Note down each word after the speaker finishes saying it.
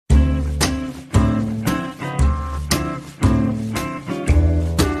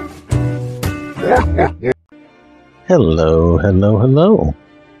Hello, hello, hello.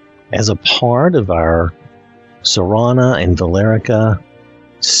 As a part of our Serana and Valerica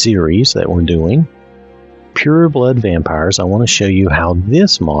series that we're doing, Pure Blood Vampires, I want to show you how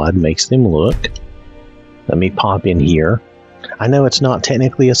this mod makes them look. Let me pop in here. I know it's not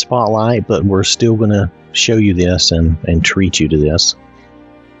technically a spotlight, but we're still going to show you this and treat you to this.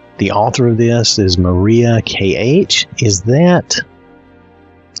 The author of this is Maria KH. Is that...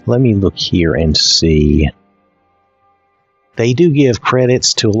 Let me look here and see. They do give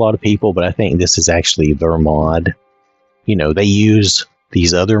credits to a lot of people, but I think this is actually their mod. You know, they use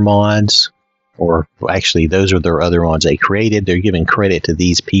these other mods, or actually those are their other mods they created. They're giving credit to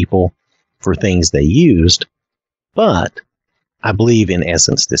these people for things they used, but I believe in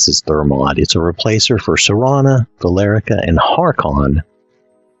essence this is their mod. It's a replacer for Serana, Valerica, and Harkon.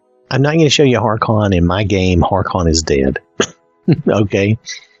 I'm not going to show you Harkon. In my game, Harkon is dead. Okay?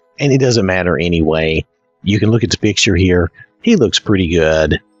 And it doesn't matter anyway. You can look at the picture here. He looks pretty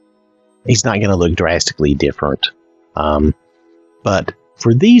good. He's not going to look drastically different. But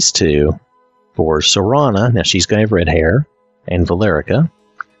for these two, for Serana, now she's going to have red hair, and Valerica,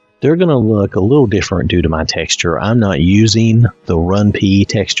 they're going to look a little different due to my texture. I'm not using the Run P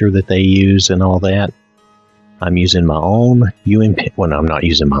texture that they use and all that. I'm using my own UNP. Well, no, I'm not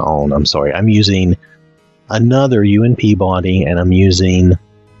using my own. I'm sorry. I'm using another UNP body, and I'm using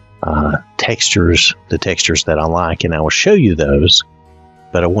textures, the textures that I like, and I will show you those.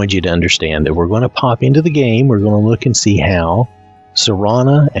 But I want you to understand that we're going to pop into the game. We're going to look and see how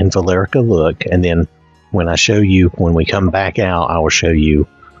Serana and Valerica look, and then when I show you, when we come back out, I will show you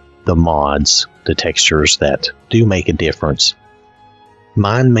the mods, the textures that do make a difference.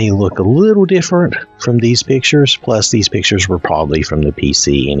 Mine may look a little different from these pictures, plus these pictures were probably from the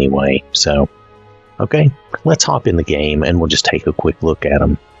PC anyway. So, okay, let's hop in the game and we'll just take a quick look at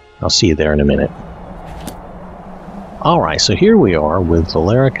them. I'll see you there in a minute. Alright, so here we are with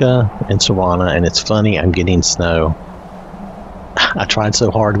Valerica and Serana, and it's funny, I'm getting snow. I tried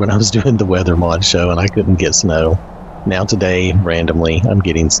so hard when I was doing the weather mod show and I couldn't get snow. Now today, randomly, I'm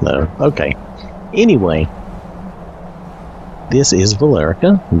getting snow. Okay, anyway, this is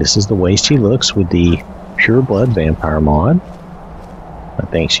Valerica. This is the way she looks with the Pure Blood Vampire mod. I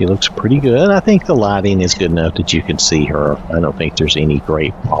think she looks pretty good. I think the lighting is good enough that you can see her. I don't think there's any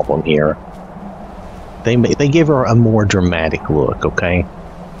great problem here. They give her a more dramatic look, okay?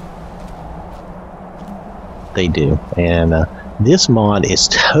 They do. And this mod is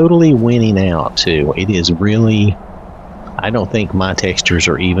totally winning out, too. It is really... I don't think my textures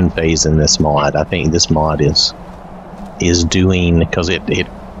are even phasing this mod. I think this mod is doing... Because it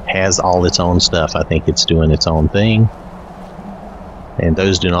has all its own stuff. I think it's doing its own thing. And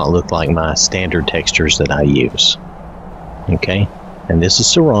those do not look like my standard textures that I use. Okay? And this is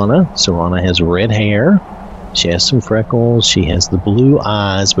Serana. Serana has red hair. She has some freckles. She has the blue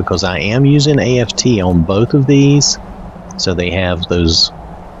eyes because I am using AFT on both of these. So they have those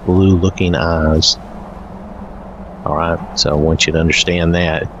blue looking eyes. Alright, so I want you to understand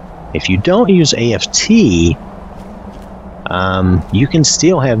that. If you don't use AFT, you can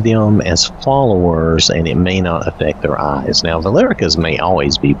still have them as followers and it may not affect their eyes. Now, Valerica's may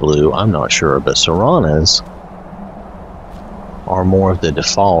always be blue. I'm not sure, but Serana's are more of the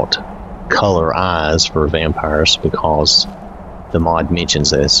default color eyes for vampires because the mod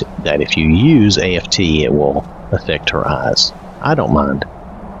mentions this, that if you use AFT it will affect her eyes. I don't mind.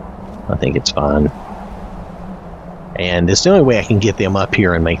 I think it's fine. And it's the only way I can get them up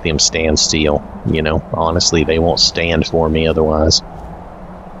here and make them stand still. You know, honestly, they won't stand for me otherwise.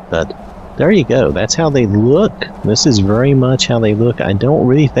 But there you go. That's how they look. This is very much how they look. I don't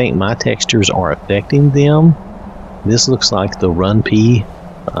really think my textures are affecting them. This looks like the Run P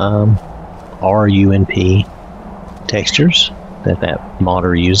RUNP textures that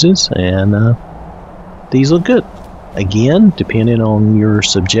modder uses, and these look good. Again, depending on your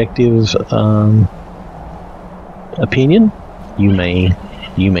subjective opinion, you may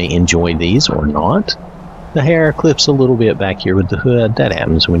enjoy these or not. The hair clips a little bit back here with the hood. That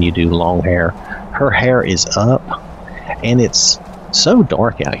happens when you do long hair. Her hair is up, and it's so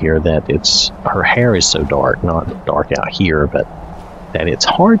dark out here that her hair is so dark, not dark out here, but that it's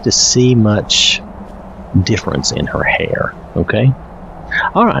hard to see much difference in her hair. Okay?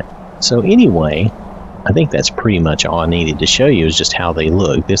 Alright, so anyway, I think that's pretty much all I needed to show you is just how they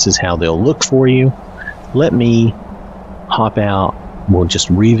look. This is how they'll look for you. Let me hop out. We'll just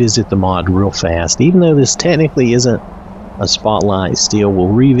revisit the mod real fast. Even though this technically isn't a spotlight still, we'll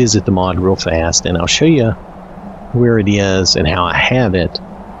revisit the mod real fast and I'll show you where it is and how I have it,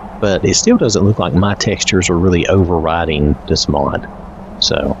 but it still doesn't look like my textures are really overriding this mod.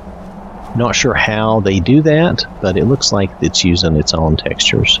 So Not sure how they do that, but it looks like it's using its own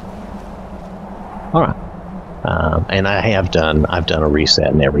textures. All right. And I've done a reset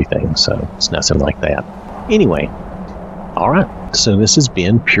and everything, so it's nothing like that. Anyway, all right. So this has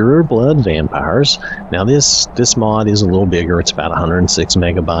been Pure Blood Vampires. Now this mod is a little bigger. It's about 106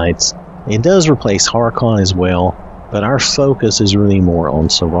 megabytes. It does replace Harkon as well, but our focus is really more on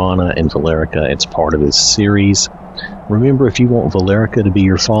Serana and Valerica. It's part of this series. Remember, if you want Valerica to be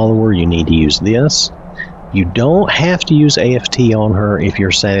your follower, you need to use this. You don't have to use AFT on her if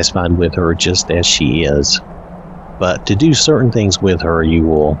you're satisfied with her just as she is. But to do certain things with her, you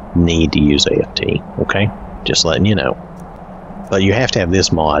will need to use AFT, okay? Just letting you know. But you have to have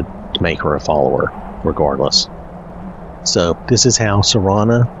this mod to make her a follower, regardless. So this is how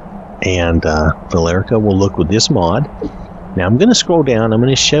Serana and Valerica will look with this mod. Now I'm going to scroll down. I'm going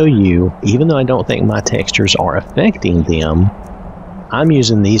to show you, even though I don't think my textures are affecting them, I'm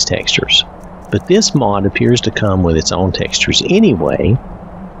using these textures. But this mod appears to come with its own textures anyway.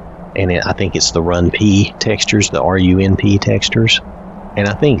 And I think it's the RunP textures, the RUNP textures. And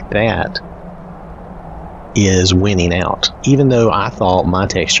I think that is winning out. Even though I thought my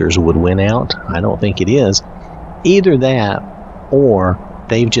textures would win out, I don't think it is. Either that, or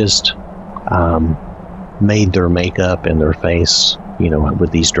they've just made their makeup and their face, you know,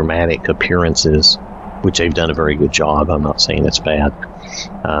 with these dramatic appearances, which they've done a very good job. I'm not saying it's bad.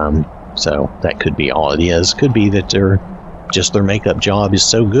 So that could be all it is. Could be that their makeup job is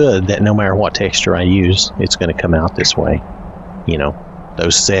so good that no matter what texture I use, it's going to come out this way. You know,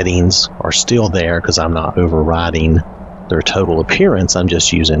 those settings are still there because I'm not overriding their total appearance. I'm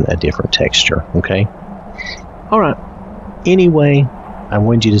just using a different texture. Okay. All right. Anyway, I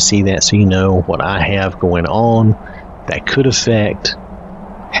wanted you to see that so you know what I have going on that could affect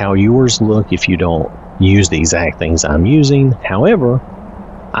how yours look if you don't use the exact things I'm using. However,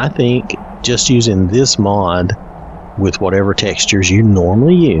 I think just using this mod with whatever textures you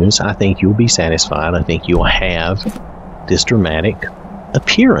normally use, I think you'll be satisfied. I think you'll have this dramatic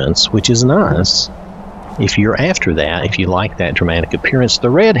appearance, which is nice. If you're after that, if you like that dramatic appearance, the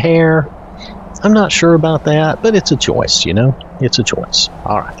red hair, I'm not sure about that, but it's a choice, you know? It's a choice.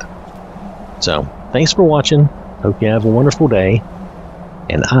 All right. So, thanks for watching. Hope you have a wonderful day,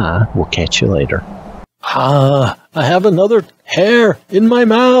 and I will catch you later. I have another hair in my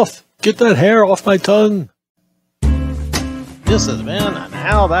mouth. Get that hair off my tongue. This has been an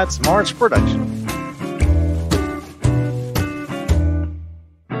OwwThatSmarts production.